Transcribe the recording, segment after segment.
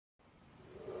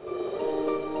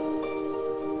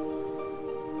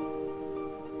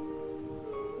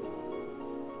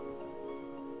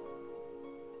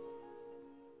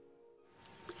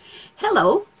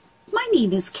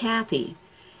name is Kathy,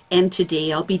 and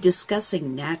today I'll be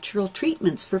discussing natural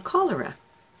treatments for cholera.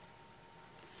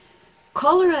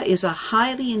 Cholera is a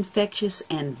highly infectious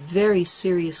and very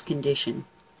serious condition.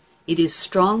 It is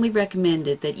strongly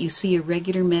recommended that you see a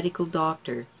regular medical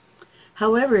doctor.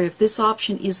 However, if this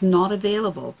option is not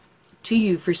available to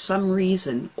you for some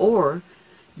reason, or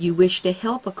you wish to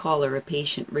help a cholera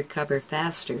patient recover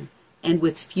faster and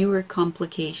with fewer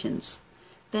complications,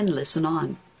 then listen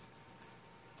on.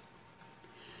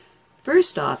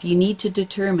 First off, you need to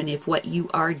determine if what you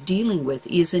are dealing with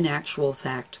is in actual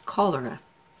fact cholera.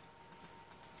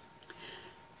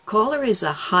 Cholera is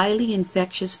a highly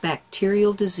infectious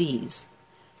bacterial disease.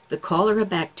 The cholera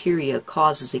bacteria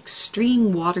causes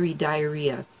extreme watery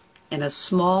diarrhea and a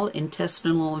small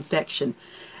intestinal infection.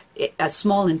 The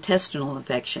small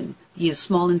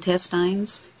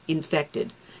intestines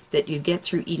infected that you get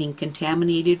through eating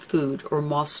contaminated food or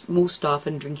most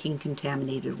often drinking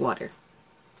contaminated water.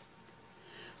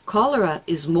 Cholera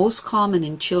is most common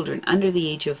in children under the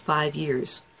age of 5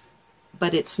 years,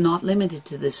 but it's not limited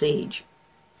to this age.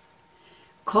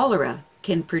 Cholera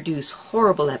can produce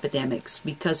horrible epidemics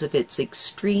because of its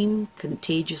extreme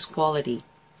contagious quality.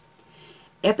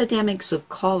 Epidemics of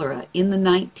cholera in the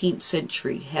 19th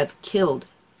century have killed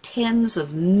tens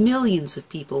of millions of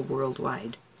people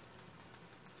worldwide.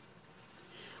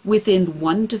 Within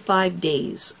 1 to 5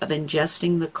 days of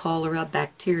ingesting the cholera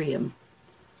bacterium,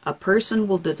 a person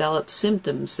will develop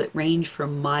symptoms that range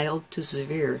from mild to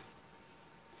severe.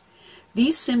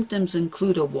 These symptoms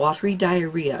include a watery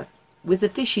diarrhea with a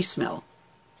fishy smell,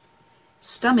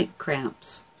 stomach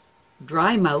cramps,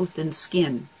 dry mouth and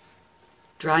skin,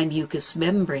 dry mucous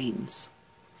membranes,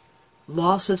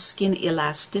 loss of skin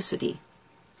elasticity,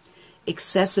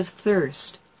 excessive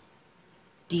thirst,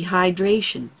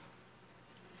 dehydration,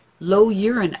 low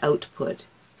urine output,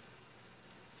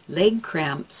 leg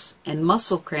cramps and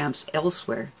muscle cramps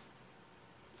elsewhere,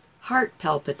 heart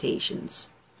palpitations,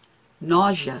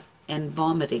 nausea and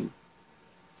vomiting,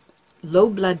 low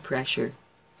blood pressure,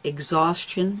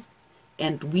 exhaustion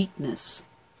and weakness,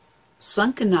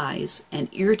 sunken eyes and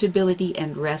irritability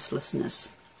and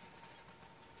restlessness.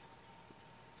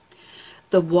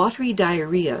 The watery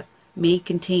diarrhea may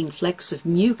contain flecks of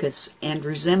mucus and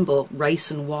resemble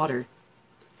rice and water.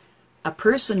 A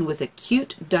person with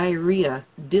acute diarrhea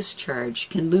discharge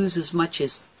can lose as much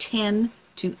as 10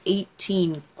 to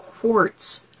 18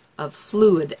 quarts of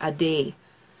fluid a day.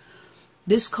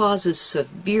 This causes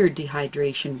severe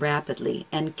dehydration rapidly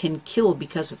and can kill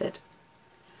because of it.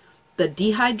 The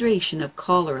dehydration of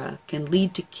cholera can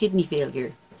lead to kidney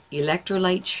failure,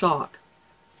 electrolyte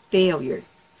failure,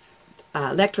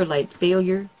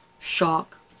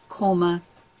 shock, coma,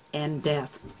 and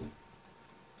death.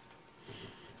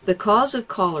 The cause of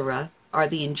cholera are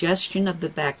the ingestion of the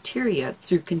bacteria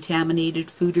through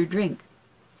contaminated food or drink.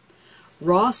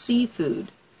 Raw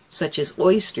seafood, such as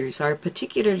oysters, are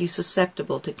particularly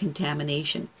susceptible to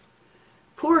contamination.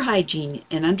 Poor hygiene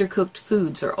and undercooked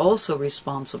foods are also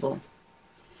responsible.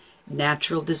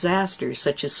 Natural disasters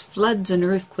such as floods and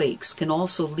earthquakes can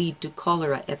also lead to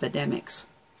cholera epidemics.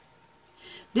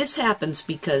 This happens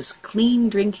because clean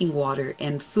drinking water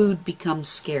and food become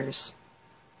scarce.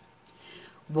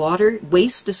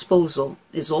 Waste disposal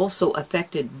is also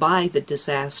affected by the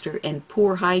disaster, and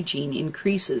poor hygiene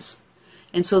increases,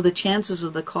 and so the chances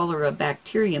of the cholera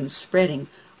bacterium spreading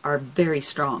are very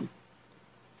strong.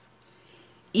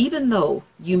 Even though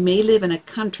you may live in a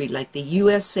country like the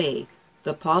USA,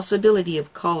 the possibility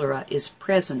of cholera is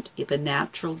present if a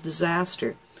natural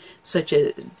disaster such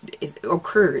as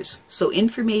occurs, so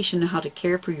information on how to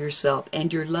care for yourself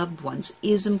and your loved ones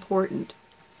is important.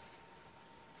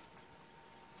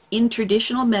 In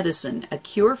traditional medicine, a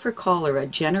cure for cholera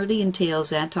generally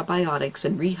entails antibiotics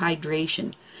and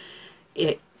rehydration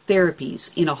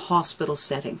therapies in a hospital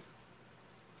setting.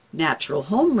 Natural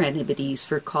home remedies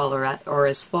for cholera are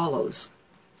as follows.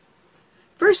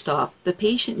 First off, the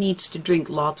patient needs to drink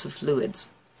lots of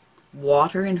fluids.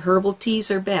 Water and herbal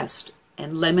teas are best,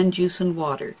 and lemon juice and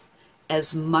water,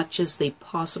 as much as they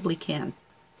possibly can.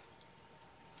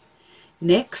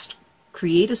 Next,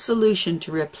 create a solution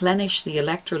to replenish the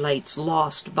electrolytes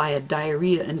lost via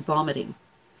diarrhea and vomiting.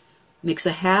 Mix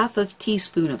a half of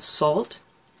teaspoon of salt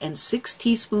and 6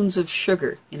 teaspoons of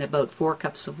sugar in about 4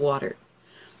 cups of water.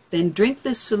 Then drink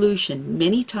this solution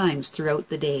many times throughout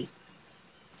the day.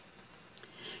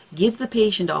 Give the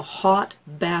patient a hot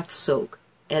bath soak,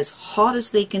 as hot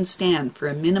as they can stand, for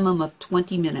a minimum of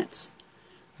 20 minutes.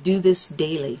 Do this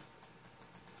daily.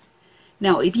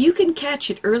 Now, if you can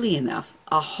catch it early enough,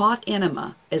 a hot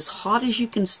enema, as hot as you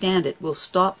can stand it, will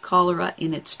stop cholera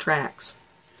in its tracks.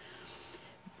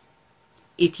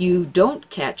 If you don't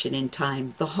catch it in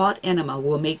time, the hot enema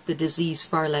will make the disease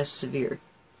far less severe.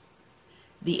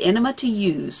 The enema to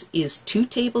use is 2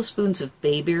 tablespoons of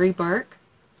bayberry bark,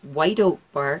 white oak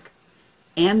bark,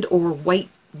 and or white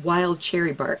wild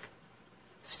cherry bark.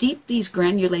 Steep these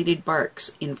granulated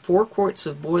barks in 4 quarts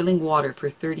of boiling water for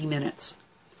 30 minutes.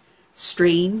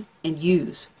 Strain and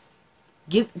use.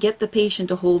 Get the patient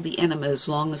to hold the enema as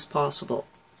long as possible.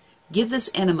 Give this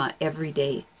enema every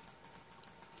day.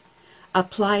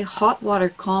 Apply hot water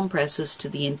compresses to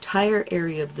the entire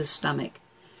area of the stomach.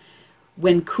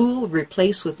 When cool,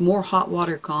 replace with more hot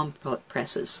water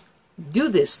compresses. Do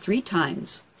this 3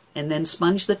 times, and then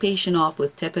sponge the patient off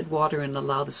with tepid water and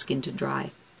allow the skin to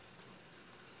dry.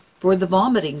 For the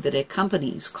vomiting that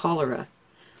accompanies cholera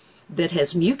that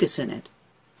has mucus in it,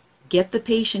 get the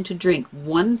patient to drink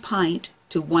 1 pint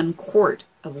to 1 quart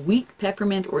of weak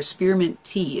peppermint or spearmint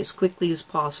tea as quickly as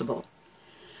possible.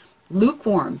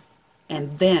 Lukewarm,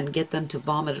 and then get them to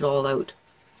vomit it all out.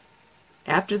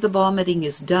 After the vomiting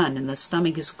is done and the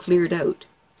stomach is cleared out,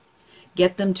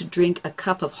 get them to drink a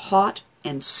cup of hot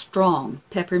and strong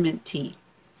peppermint tea.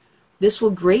 This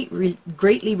will greatly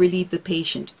relieve the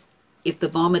patient. If the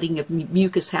vomiting of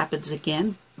mucus happens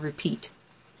again, repeat.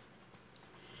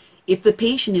 If the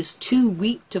patient is too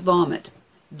weak to vomit,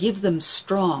 give them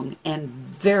strong and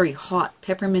very hot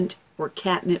peppermint or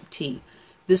catnip tea.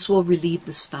 This will relieve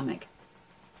the stomach.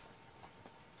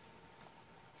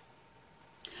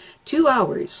 2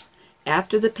 hours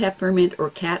after the peppermint or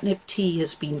catnip tea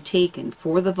has been taken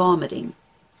for the vomiting,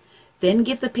 then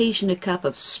give the patient a cup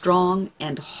of strong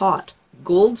and hot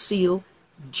gold seal,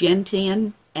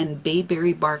 gentian, and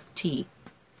bayberry bark tea.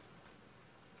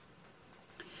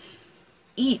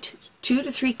 Eat 2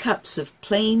 to 3 cups of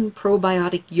plain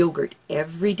probiotic yogurt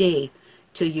every day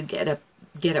till you get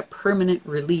a permanent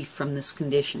relief from this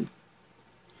condition.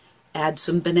 Add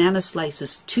some banana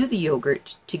slices to the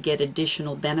yogurt to get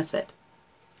additional benefit.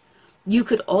 You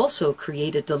could also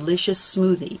create a delicious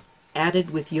smoothie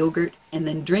added with yogurt and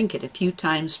then drink it a few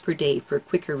times per day for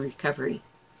quicker recovery.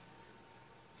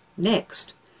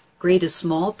 Next, grate a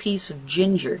small piece of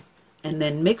ginger and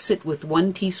then mix it with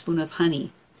 1 teaspoon of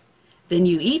honey. Then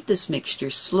you eat this mixture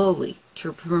slowly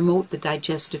to promote the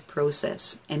digestive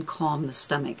process and calm the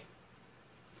stomach.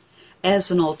 As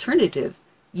an alternative,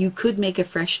 you could make a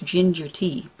fresh ginger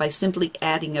tea by simply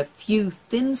adding a few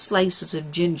thin slices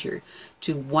of ginger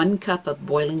to 1 cup of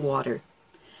boiling water.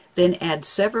 Then add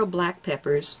several black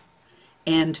peppers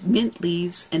and mint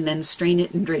leaves and then strain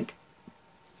it and drink.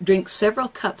 Drink several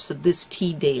cups of this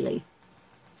tea daily.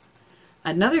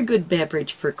 Another good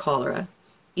beverage for cholera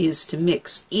is to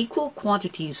mix equal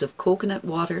quantities of coconut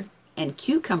water and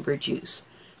cucumber juice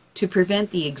to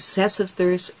prevent the excessive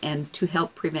thirst and to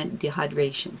help prevent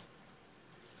dehydration.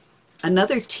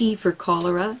 Another tea for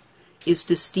cholera is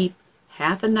to steep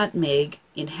half a nutmeg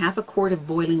in half a quart of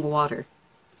boiling water.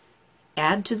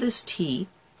 Add to this tea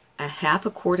a half a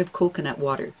quart of coconut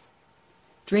water.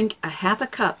 Drink a half a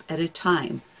cup at a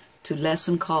time to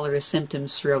lessen cholera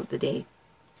symptoms throughout the day.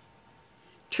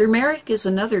 Turmeric is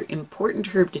another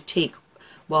important herb to take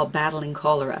while battling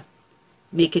cholera.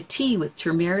 Make a tea with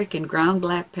turmeric and ground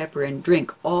black pepper and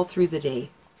drink all through the day.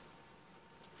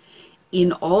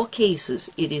 In all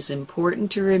cases, it is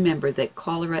important to remember that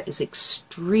cholera is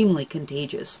extremely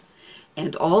contagious,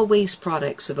 and all waste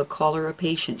products of a cholera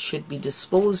patient should be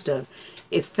disposed of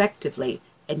effectively,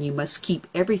 and you must keep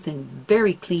everything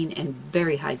very clean and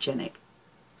very hygienic.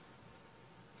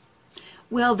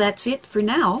 Well, that's it for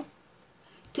now.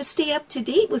 To stay up to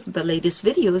date with the latest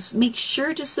videos, make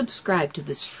sure to subscribe to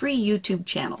this free YouTube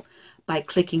channel by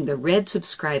clicking the red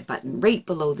subscribe button right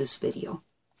below this video.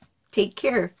 Take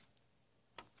care.